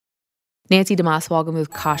Nancy DeMoss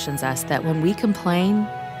Walgemuth cautions us that when we complain,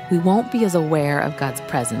 we won't be as aware of God's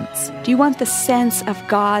presence. Do you want the sense of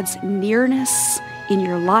God's nearness in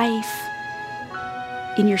your life,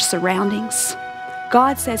 in your surroundings?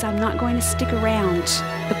 God says, I'm not going to stick around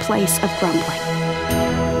the place of grumbling.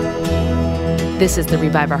 This is the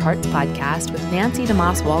Revive Our Hearts podcast with Nancy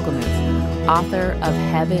DeMoss Walgemuth, author of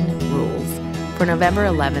Heaven Rules. For November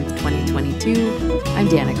 11th, 2022, I'm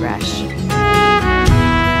Dana Gresh.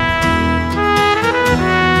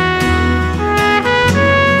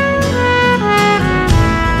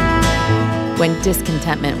 When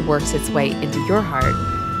discontentment works its way into your heart,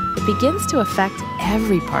 it begins to affect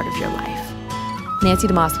every part of your life. Nancy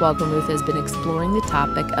DeMoss Walgemuth has been exploring the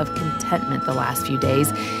topic of contentment the last few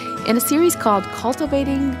days in a series called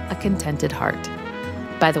Cultivating a Contented Heart.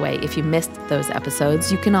 By the way, if you missed those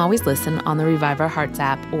episodes, you can always listen on the Revive Our Hearts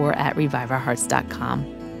app or at reviveourhearts.com.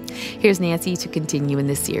 Here's Nancy to continue in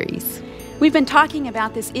this series. We've been talking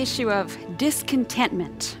about this issue of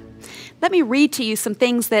discontentment. Let me read to you some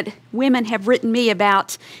things that women have written me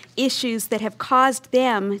about issues that have caused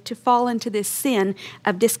them to fall into this sin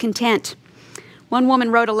of discontent. One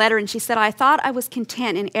woman wrote a letter and she said, I thought I was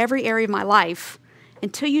content in every area of my life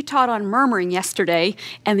until you taught on murmuring yesterday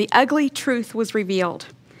and the ugly truth was revealed.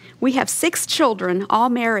 We have 6 children, all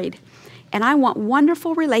married, and I want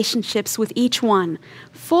wonderful relationships with each one,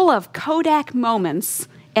 full of Kodak moments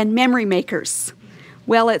and memory makers.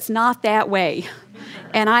 Well, it's not that way.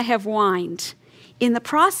 And I have whined. In the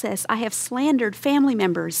process, I have slandered family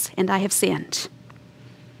members, and I have sinned.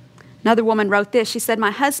 Another woman wrote this. She said,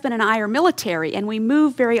 my husband and I are military, and we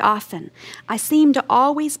move very often. I seem to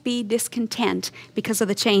always be discontent because of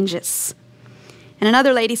the changes. And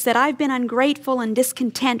another lady said, I've been ungrateful and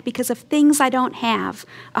discontent because of things I don't have,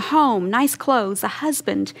 a home, nice clothes, a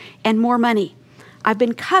husband, and more money. I've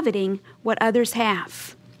been coveting what others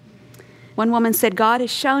have. One woman said, God has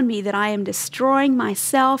shown me that I am destroying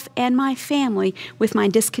myself and my family with my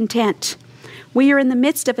discontent. We are in the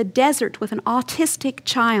midst of a desert with an autistic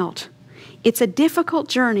child. It's a difficult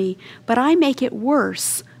journey, but I make it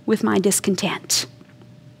worse with my discontent.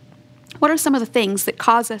 What are some of the things that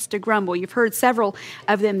cause us to grumble? You've heard several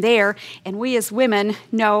of them there, and we as women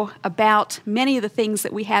know about many of the things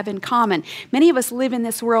that we have in common. Many of us live in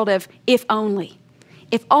this world of if only.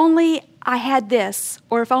 If only I had this,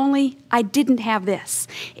 or if only I didn't have this.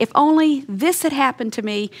 If only this had happened to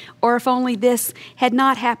me, or if only this had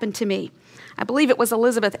not happened to me. I believe it was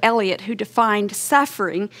Elizabeth Elliot who defined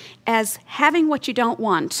suffering as having what you don't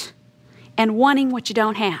want and wanting what you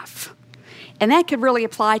don't have. And that could really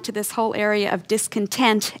apply to this whole area of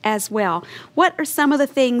discontent as well. What are some of the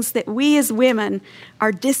things that we as women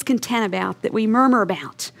are discontent about, that we murmur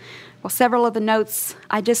about? Well, several of the notes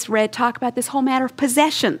I just read talk about this whole matter of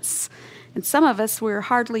possessions. And some of us, we're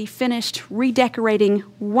hardly finished redecorating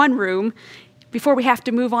one room before we have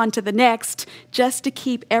to move on to the next, just to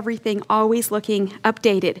keep everything always looking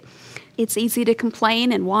updated. It's easy to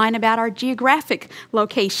complain and whine about our geographic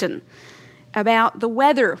location, about the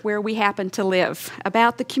weather where we happen to live,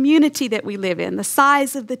 about the community that we live in, the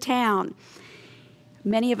size of the town.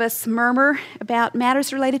 Many of us murmur about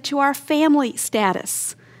matters related to our family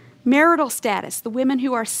status, marital status. The women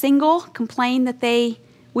who are single complain that they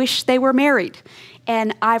wish they were married.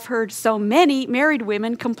 And I've heard so many married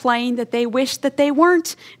women complain that they wish that they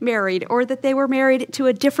weren't married or that they were married to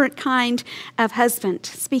a different kind of husband.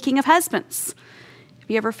 Speaking of husbands, have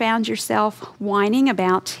you ever found yourself whining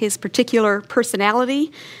about his particular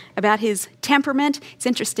personality, about his temperament? It's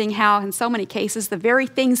interesting how in so many cases the very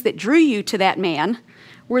things that drew you to that man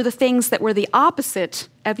were the things that were the opposite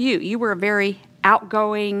of you. You were a very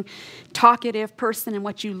outgoing, talkative person, and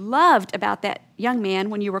what you loved about that young man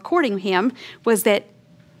when you were courting him was that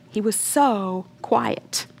he was so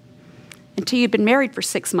quiet. Until you'd been married for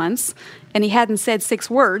 6 months, and he hadn't said 6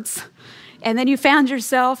 words, and then you found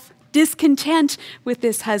yourself discontent with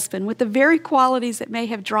this husband, with the very qualities that may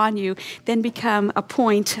have drawn you, then become a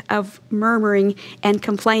point of murmuring and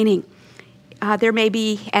complaining. There may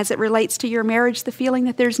be, as it relates to your marriage, the feeling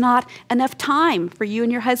that there's not enough time for you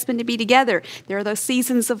and your husband to be together. There are those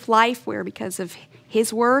seasons of life where because of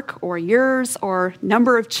his work or yours or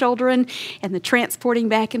number of children and the transporting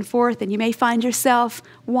back and forth, and you may find yourself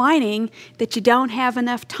whining that you don't have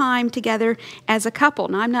enough time together as a couple.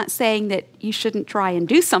 Now, I'm not saying that you shouldn't try and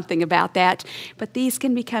do something about that, but these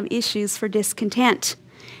can become issues for discontent.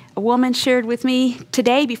 A woman shared with me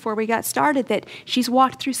today before we got started that she's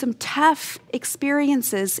walked through some tough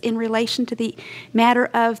experiences in relation to the matter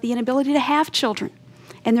of the inability to have children.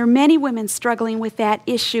 And there are many women struggling with that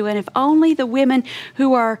issue. And if only the women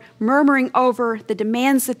who are murmuring over the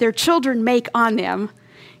demands that their children make on them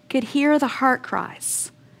could hear the heart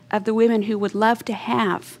cries of the women who would love to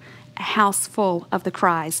have a house full of the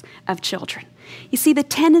cries of children. You see, the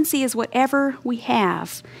tendency is whatever we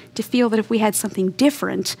have to feel that if we had something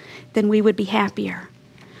different, then we would be happier.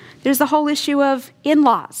 There's the whole issue of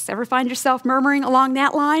in-laws. Ever find yourself murmuring along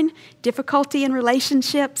that line? Difficulty in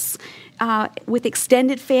relationships with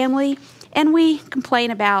extended family. And we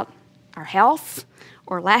complain about our health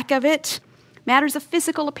or lack of it. Matters of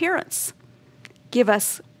physical appearance give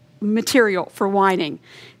us material for whining.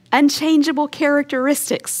 Unchangeable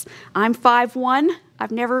characteristics. I'm 5'1".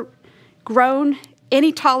 I've never grown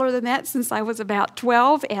any taller than that since I was about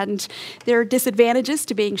 12, and there are disadvantages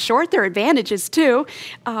to being short. There are advantages too,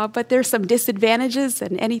 but there's some disadvantages,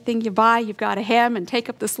 and anything you buy, you've got to hem and take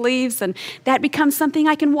up the sleeves, and that becomes something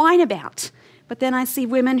I can whine about. But then I see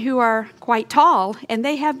women who are quite tall, and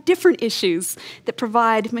they have different issues that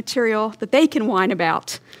provide material that they can whine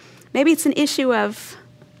about. Maybe it's an issue of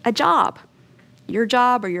a job, your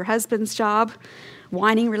job or your husband's job,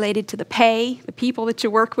 whining related to the pay, the people that you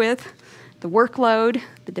work with, the workload,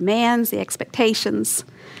 the demands, the expectations,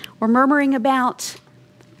 or murmuring about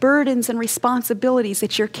burdens and responsibilities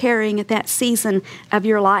that you're carrying at that season of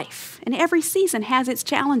your life. And every season has its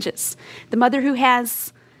challenges. The mother who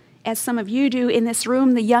has, as some of you do in this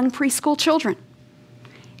room, the young preschool children.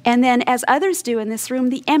 And then, as others do in this room,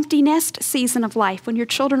 the empty nest season of life, when your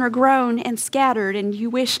children are grown and scattered and you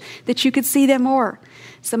wish that you could see them more.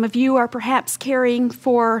 Some of you are perhaps caring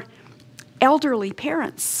for elderly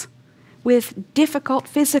parents with difficult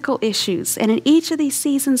physical issues. And in each of these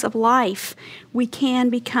seasons of life, we can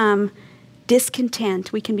become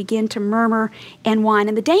discontent. We can begin to murmur and whine.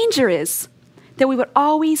 And the danger is that we would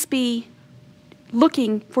always be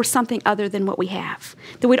looking for something other than what we have.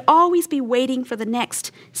 That we'd always be waiting for the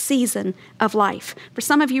next season of life. For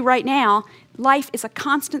some of you right now, life is a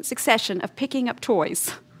constant succession of picking up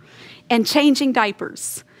toys and changing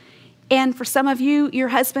diapers. And for some of you, your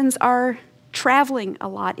husbands are traveling a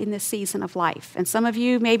lot in this season of life. And some of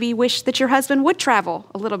you maybe wish that your husband would travel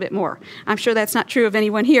a little bit more. I'm sure that's not true of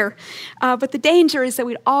anyone here. But the danger is that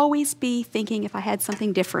we'd always be thinking, if I had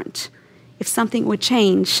something different, if something would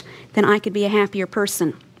change, then I could be a happier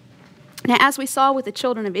person. Now, as we saw with the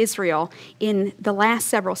children of Israel in the last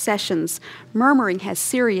several sessions, murmuring has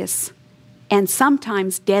serious and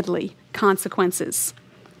sometimes deadly consequences.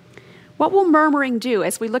 What will murmuring do?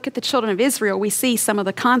 As we look at the children of Israel, we see some of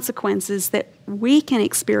the consequences that we can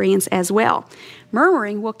experience as well.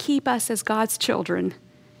 Murmuring will keep us as God's children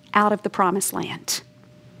out of the promised land.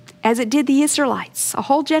 As it did the Israelites, a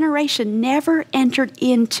whole generation never entered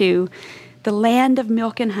into the land of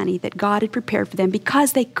milk and honey that God had prepared for them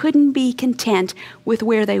because they couldn't be content with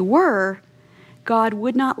where they were. God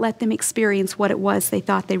would not let them experience what it was they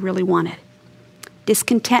thought they really wanted.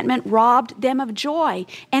 Discontentment robbed them of joy,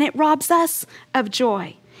 and it robs us of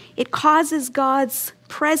joy. It causes God's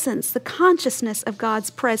presence, the consciousness of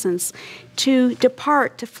God's presence, to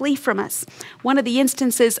depart, to flee from us. One of the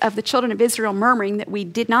instances of the children of Israel murmuring that we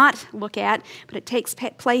did not look at, but it takes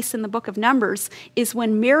place in the book of Numbers, is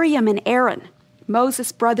when Miriam and Aaron,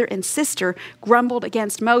 Moses' brother and sister, grumbled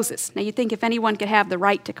against Moses. Now, you'd think if anyone could have the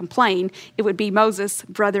right to complain, it would be Moses'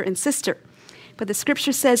 brother and sister. But the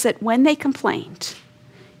scripture says that when they complained,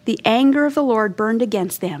 the anger of the Lord burned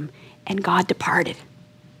against them, and God departed.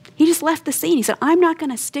 He just left the scene. He said, I'm not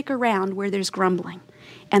going to stick around where there's grumbling.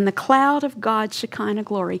 And the cloud of God's Shekinah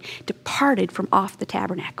glory departed from off the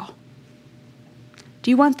tabernacle. Do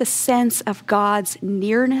you want the sense of God's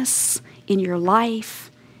nearness in your life,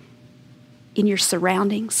 in your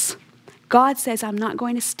surroundings? God says, I'm not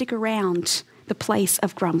going to stick around the place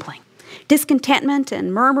of grumbling. Discontentment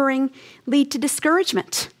and murmuring lead to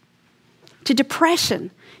discouragement, to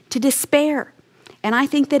depression, to despair. And I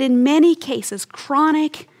think that in many cases,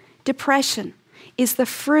 chronic depression is the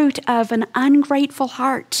fruit of an ungrateful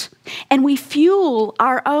heart. And we fuel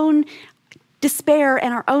our own despair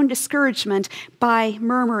and our own discouragement by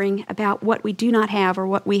murmuring about what we do not have or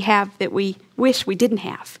what we have that we wish we didn't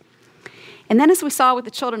have. And then, as we saw with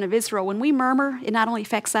the children of Israel, when we murmur, it not only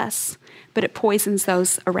affects us, but it poisons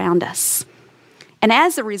those around us. And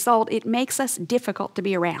as a result, it makes us difficult to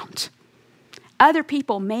be around. Other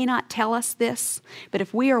people may not tell us this, but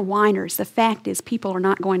if we are whiners, the fact is people are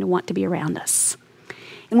not going to want to be around us.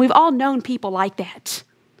 And we've all known people like that.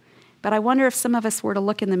 But I wonder if some of us were to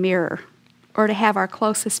look in the mirror or to have our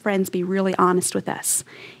closest friends be really honest with us,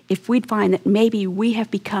 if we'd find that maybe we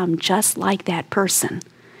have become just like that person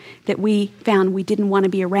that we found we didn't want to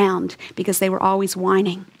be around because they were always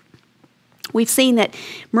whining. We've seen that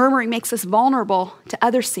murmuring makes us vulnerable to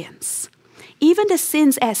other sins, even to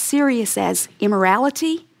sins as serious as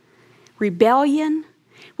immorality, rebellion.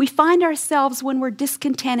 We find ourselves, when we're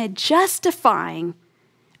discontented, justifying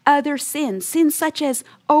other sins such as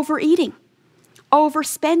overeating,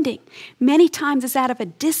 overspending. Many times it's out of a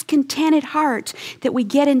discontented heart that we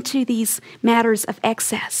get into these matters of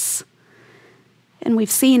excess. And we've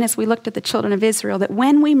seen, as we looked at the children of Israel, that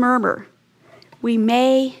when we murmur, we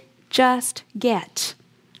may just get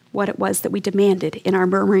what it was that we demanded in our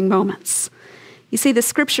murmuring moments. You see, the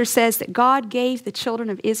scripture says that God gave the children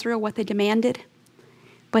of Israel what they demanded,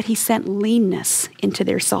 but he sent leanness into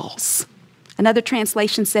their souls. Another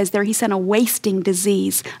translation says there, he sent a wasting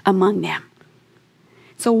disease among them.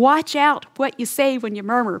 So watch out what you say when you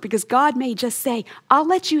murmur, because God may just say, I'll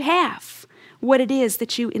let you have what it is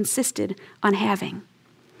that you insisted on having.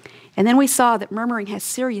 And then we saw that murmuring has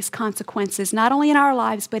serious consequences, not only in our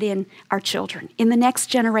lives, but in our children, in the next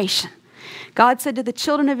generation. God said to the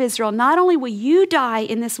children of Israel, not only will you die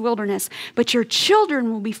in this wilderness, but your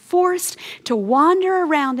children will be forced to wander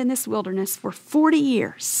around in this wilderness for 40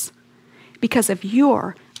 years because of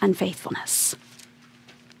your unfaithfulness.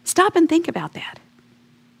 Stop and think about that.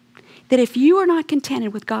 That if you are not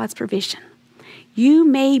contented with God's provision, you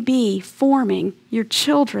may be forming your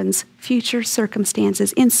children's future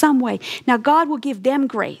circumstances in some way. Now, God will give them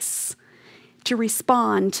grace to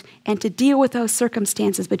respond and to deal with those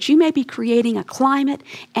circumstances, but you may be creating a climate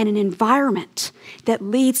and an environment that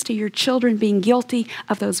leads to your children being guilty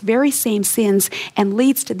of those very same sins and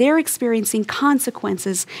leads to their experiencing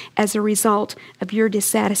consequences as a result of your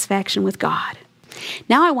dissatisfaction with God.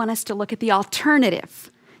 Now I want us to look at the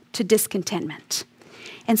alternative to discontentment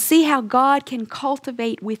and see how God can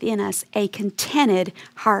cultivate within us a contented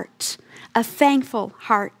heart, a thankful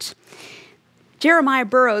heart. Jeremiah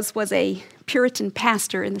Burroughs was a Puritan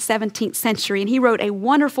pastor in the 17th century, and he wrote a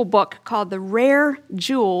wonderful book called The Rare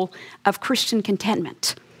Jewel of Christian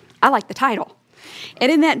Contentment. I like the title.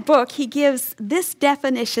 And in that book, he gives this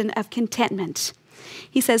definition of contentment.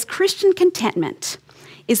 He says, Christian contentment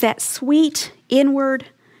is that sweet, inward,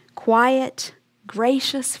 quiet,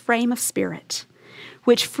 gracious frame of spirit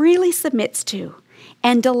which freely submits to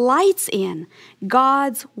and delights in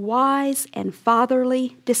God's wise and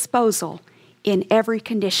fatherly disposal in every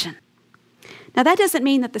condition. Now, that doesn't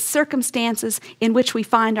mean that the circumstances in which we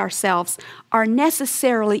find ourselves are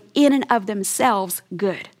necessarily in and of themselves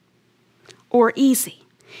good or easy.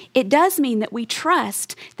 It does mean that we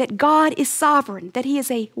trust that God is sovereign, that he is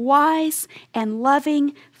a wise and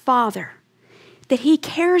loving Father, that he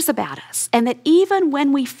cares about us, and that even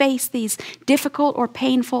when we face these difficult or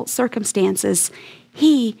painful circumstances,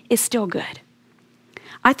 he is still good.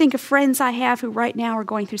 I think of friends I have who right now are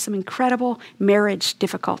going through some incredible marriage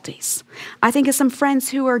difficulties. I think of some friends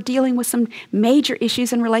who are dealing with some major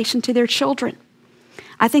issues in relation to their children.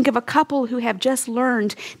 I think of a couple who have just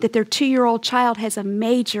learned that their 2-year-old child has a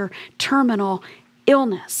major terminal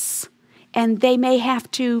illness, and they may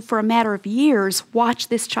have to, for a matter of years, watch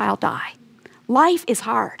this child die. Life is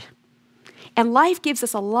hard, and life gives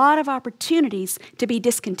us a lot of opportunities to be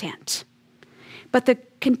discontent. But the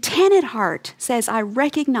contented heart says, I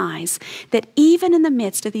recognize that even in the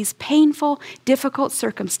midst of these painful, difficult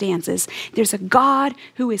circumstances, there's a God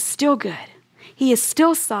who is still good. He is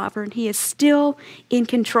still sovereign. He is still in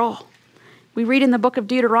control. We read in the book of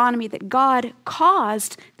Deuteronomy that God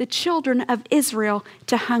caused the children of Israel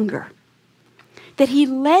to hunger, that he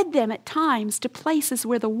led them at times to places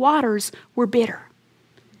where the waters were bitter.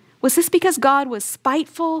 Was this because God was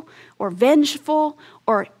spiteful or vengeful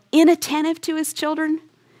or inattentive to his children?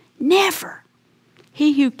 Never.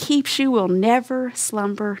 He who keeps you will never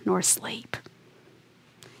slumber nor sleep.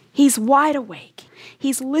 He's wide awake.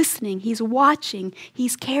 He's listening. He's watching.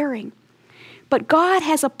 He's caring. But God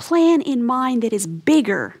has a plan in mind that is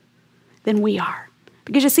bigger than we are.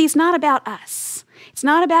 Because you see, it's not about us. It's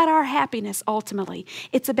not about our happiness ultimately.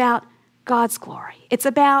 It's about God's glory. It's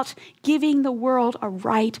about giving the world a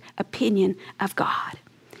right opinion of God.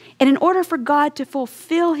 And in order for God to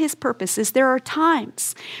fulfill his purposes, there are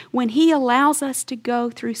times when he allows us to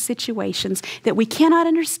go through situations that we cannot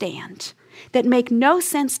understand, that make no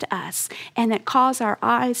sense to us, and that cause our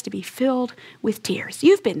eyes to be filled with tears.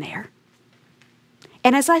 You've been there.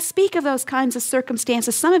 And as I speak of those kinds of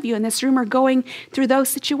circumstances, some of you in this room are going through those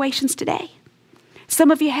situations today. Some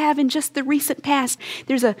of you have in just the recent past.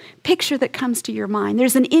 There's a picture that comes to your mind.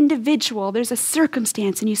 There's an individual. There's a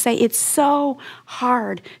circumstance. And you say, it's so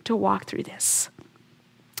hard to walk through this.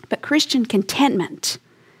 But Christian contentment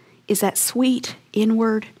is that sweet,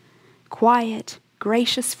 inward, quiet,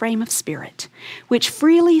 gracious frame of spirit, which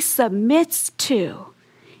freely submits to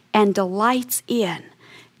and delights in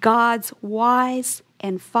God's wise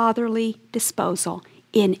and fatherly disposal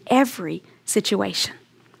in every situation.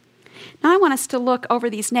 Now I want us to look over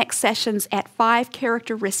these next sessions at 5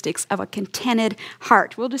 characteristics of a contented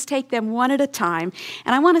heart. We'll just take them one at a time.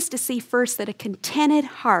 And I want us to see first that a contented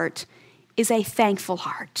heart is a thankful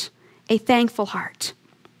heart. A thankful heart.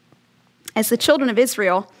 As the children of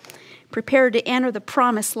Israel prepared to enter the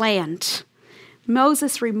promised land,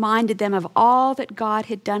 Moses reminded them of all that God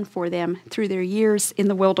had done for them through their years in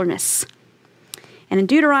the wilderness. And in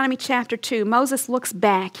Deuteronomy chapter 2, Moses looks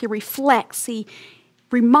back, he reflects, he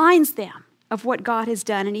reminds them of what God has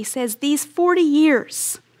done. And he says, these 40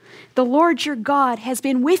 years, the Lord your God has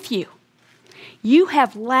been with you. You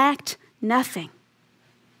have lacked nothing.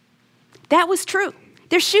 That was true.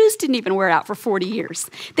 Their shoes didn't even wear out for 40 years.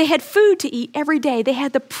 They had food to eat every day. They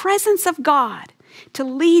had the presence of God to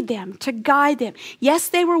lead them, to guide them. Yes,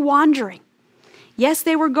 they were wandering. Yes,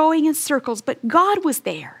 they were going in circles, but God was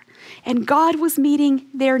there, and God was meeting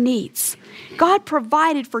their needs. God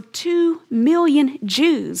provided for 2 million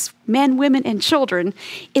Jews, men, women, and children,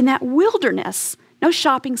 in that wilderness. No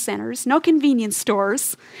shopping centers, no convenience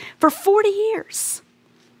stores, for 40 years.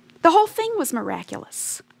 The whole thing was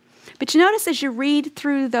miraculous. But you notice as you read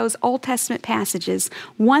through those Old Testament passages,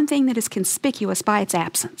 one thing that is conspicuous by its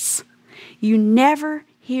absence. You never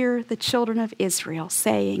hear the children of Israel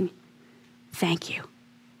saying, thank you.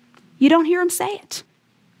 You don't hear them say it.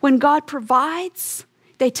 When God provides,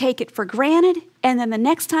 they take it for granted, and then the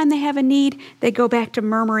next time they have a need, they go back to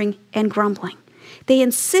murmuring and grumbling. They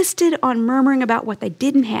insisted on murmuring about what they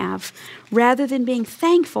didn't have rather than being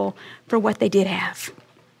thankful for what they did have.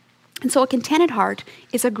 And so a contented heart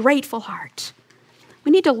is a grateful heart.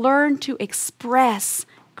 We need to learn to express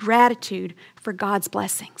gratitude for God's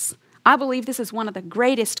blessings. I believe this is one of the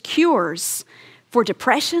greatest cures for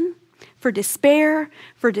depression, for despair,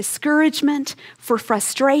 for discouragement, for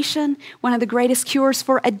frustration, one of the greatest cures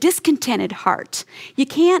for a discontented heart. You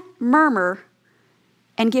can't murmur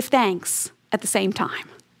and give thanks at the same time.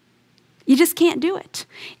 You just can't do it.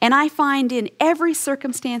 And I find in every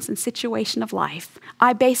circumstance and situation of life,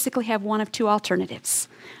 I basically have one of 2 alternatives.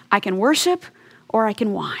 I can worship or I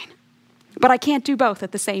can whine. But I can't do both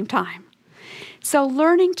at the same time. So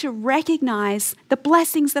learning to recognize the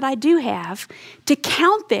blessings that I do have, to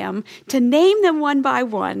count them, to name them one by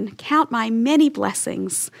one, count my many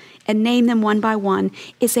blessings and name them one by one,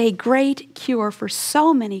 is a great cure for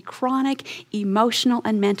so many chronic emotional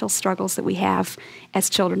and mental struggles that we have as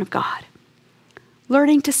children of God.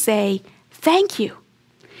 Learning to say, thank you.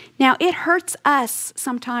 Now, it hurts us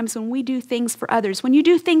sometimes when we do things for others. When you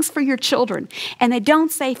do things for your children and they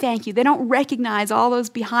don't say thank you, they don't recognize all those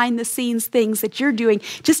behind-the-scenes things that you're doing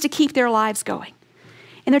just to keep their lives going.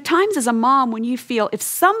 And there are times as a mom when you feel, if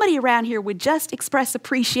somebody around here would just express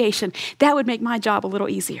appreciation, that would make my job a little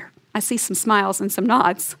easier. I see some smiles and some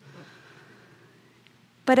nods.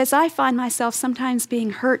 But as I find myself sometimes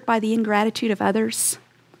being hurt by the ingratitude of others,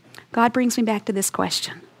 God brings me back to this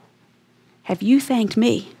question. Have you thanked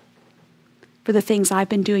me for the things I've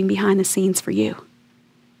been doing behind the scenes for you?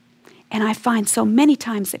 And I find so many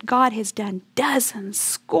times that God has done dozens,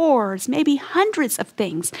 scores, maybe hundreds of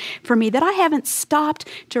things for me that I haven't stopped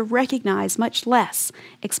to recognize, much less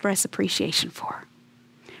express appreciation for.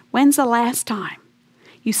 When's the last time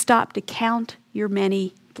you stopped to count your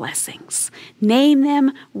many blessings? Name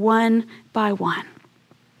them one by one.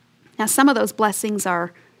 Now, some of those blessings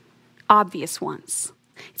are obvious ones.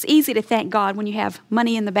 It's easy to thank God when you have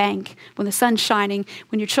money in the bank, when the sun's shining,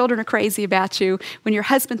 when your children are crazy about you, when your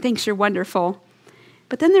husband thinks you're wonderful.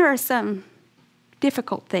 But then there are some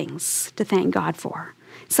difficult things to thank God for,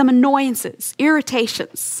 some annoyances,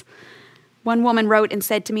 irritations. One woman wrote and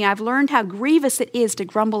said to me, I've learned how grievous it is to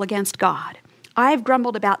grumble against God. I've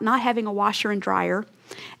grumbled about not having a washer and dryer,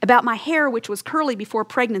 about my hair, which was curly before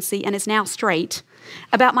pregnancy and is now straight,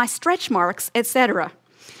 about my stretch marks, etc.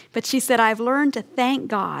 But she said, I've learned to thank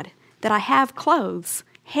God that I have clothes,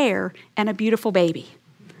 hair, and a beautiful baby.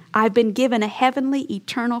 I've been given a heavenly,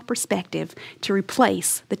 eternal perspective to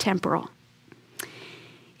replace the temporal.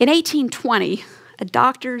 In 1820, a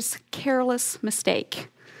doctor's careless mistake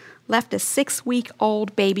left a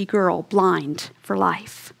 6-week-old baby girl blind for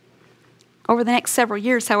life. Over the next several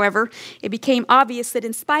years, however, it became obvious that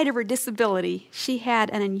in spite of her disability, she had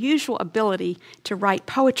an unusual ability to write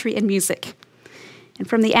poetry and music. And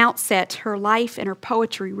from the outset, her life and her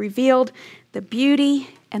poetry revealed the beauty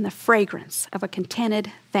and the fragrance of a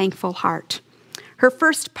contented, thankful heart. Her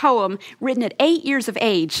first poem, written at 8 years of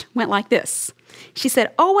age, went like this. She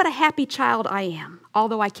said, "Oh, what a happy child I am,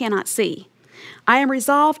 although I cannot see. I am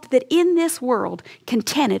resolved that in this world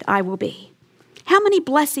contented I will be. How many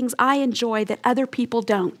blessings I enjoy that other people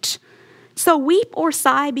don't. So weep or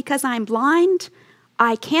sigh because I'm blind,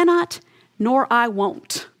 I cannot, nor I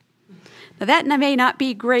won't." Now, that may not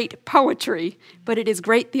be great poetry, but it is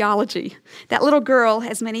great theology. That little girl,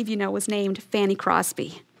 as many of you know, was named Fanny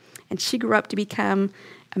Crosby, and she grew up to become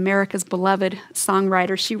America's beloved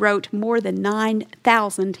songwriter. She wrote more than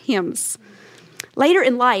 9,000 hymns. Later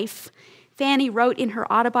in life, Fanny wrote in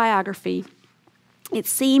her autobiography, "It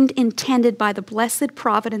seemed intended by the blessed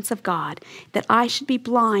providence of God that I should be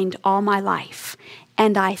blind all my life,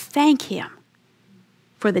 and I thank Him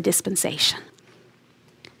for the dispensation."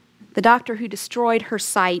 The doctor who destroyed her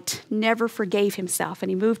sight never forgave himself, and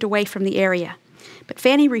he moved away from the area. But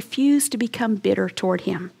Fanny refused to become bitter toward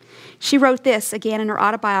him. She wrote this again in her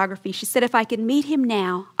autobiography. She said, "If I could meet him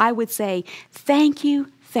now, I would say, 'Thank you,'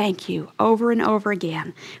 over and over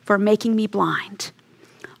again for making me blind.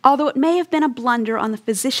 Although it may have been a blunder on the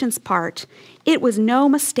physician's part, it was no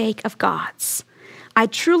mistake of God's. I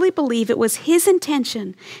truly believe it was His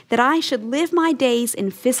intention that I should live my days in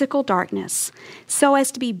physical darkness so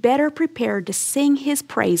as to be better prepared to sing His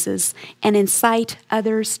praises and incite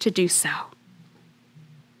others to do so."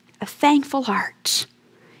 A thankful heart,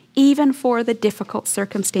 even for the difficult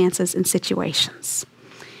circumstances and situations.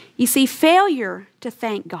 You see, failure to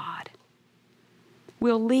thank God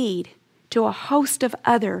will lead to a host of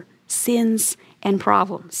other sins and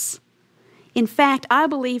problems. In fact, I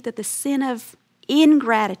believe that the sin of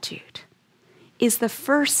ingratitude is the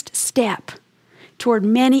first step toward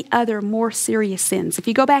many other more serious sins. If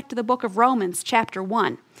you go back to the book of Romans, chapter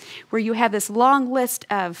 1, where you have this long list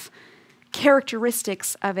of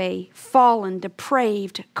characteristics of a fallen,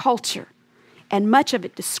 depraved culture, and much of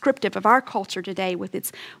it descriptive of our culture today with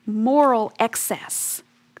its moral excess,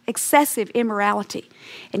 excessive immorality.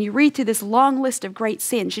 And you read through this long list of great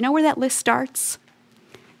sins. You know where that list starts?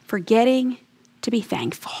 Forgetting to be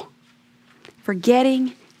thankful.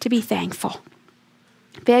 Forgetting to be thankful.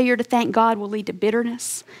 Failure to thank God will lead to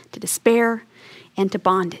bitterness, to despair, and to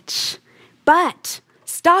bondage. But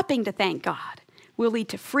stopping to thank God will lead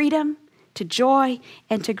to freedom, to joy,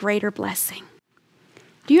 and to greater blessing.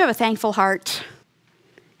 Do you have a thankful heart?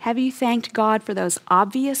 Have you thanked God for those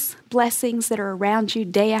obvious blessings that are around you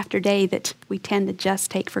day after day that we tend to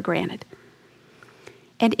just take for granted?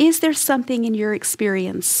 And is there something in your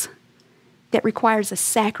experience that requires a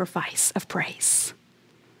sacrifice of praise?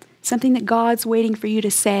 Something that God's waiting for you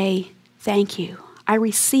to say, "Thank you. I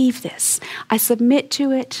receive this. I submit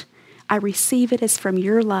to it. I receive it as from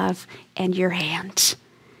your love and your hand."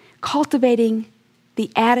 Cultivating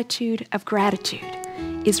the attitude of gratitude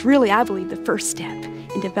is really, I believe, the first step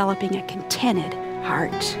in developing a contented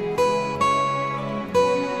heart.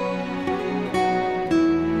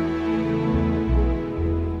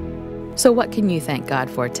 So what can you thank God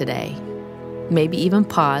for today? Maybe even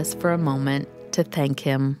pause for a moment to thank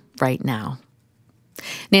Him right now.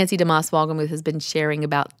 Nancy DeMoss-Walgemuth has been sharing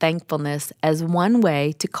about thankfulness as one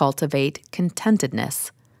way to cultivate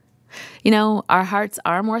contentedness. You know, our hearts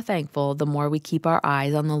are more thankful the more we keep our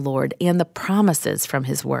eyes on the Lord and the promises from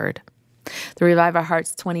His Word. The Revive Our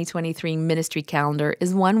Hearts 2023 ministry calendar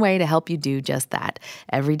is one way to help you do just that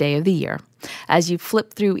every day of the year. As you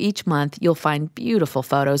flip through each month, you'll find beautiful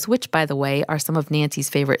photos, which, by the way, are some of Nancy's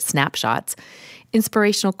favorite snapshots,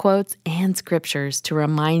 inspirational quotes, and scriptures to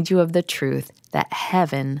remind you of the truth that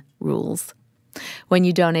heaven rules. When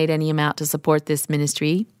you donate any amount to support this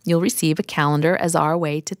ministry, you'll receive a calendar as our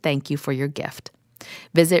way to thank you for your gift.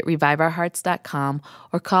 Visit reviveourhearts.com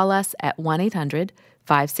or call us at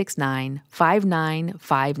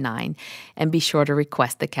 1-800-569-5959 and be sure to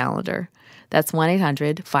request the calendar. That's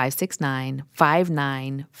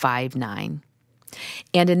 1-800-569-5959.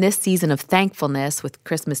 And in this season of thankfulness, with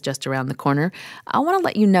Christmas just around the corner, I want to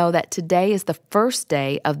let you know that today is the first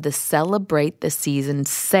day of the Celebrate the Season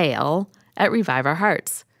sale at Revive Our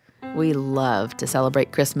Hearts. We love to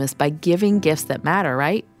celebrate Christmas by giving gifts that matter,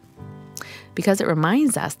 right? Because it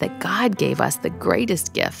reminds us that God gave us the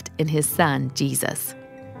greatest gift in His Son, Jesus.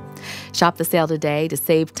 Shop the sale today to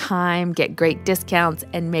save time, get great discounts,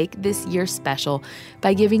 and make this year special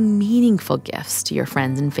by giving meaningful gifts to your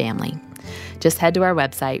friends and family. Just head to our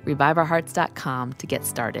website, reviveourhearts.com, to get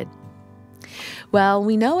started. Well,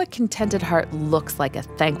 we know a contented heart looks like a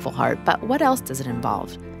thankful heart, but what else does it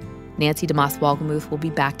involve? Nancy DeMoss-Walgemuth will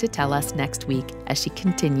be back to tell us next week as she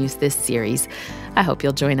continues this series. I hope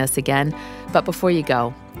you'll join us again. But before you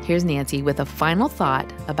go, here's Nancy with a final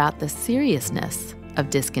thought about the seriousness of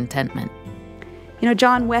discontentment. You know,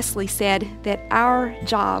 John Wesley said that our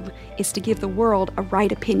job is to give the world a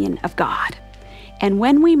right opinion of God. And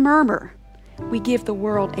when we murmur, we give the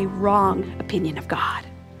world a wrong opinion of God.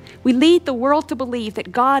 We lead the world to believe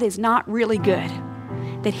that God is not really good,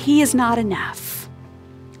 that He is not enough.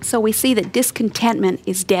 So we see that discontentment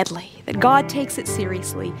is deadly, that God takes it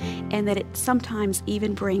seriously, and that it sometimes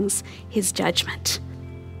even brings His judgment.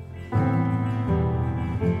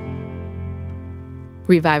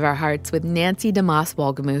 Revive Our Hearts with Nancy DeMoss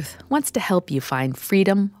Wolgemuth wants to help you find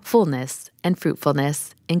freedom, fullness, and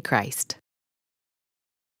fruitfulness in Christ.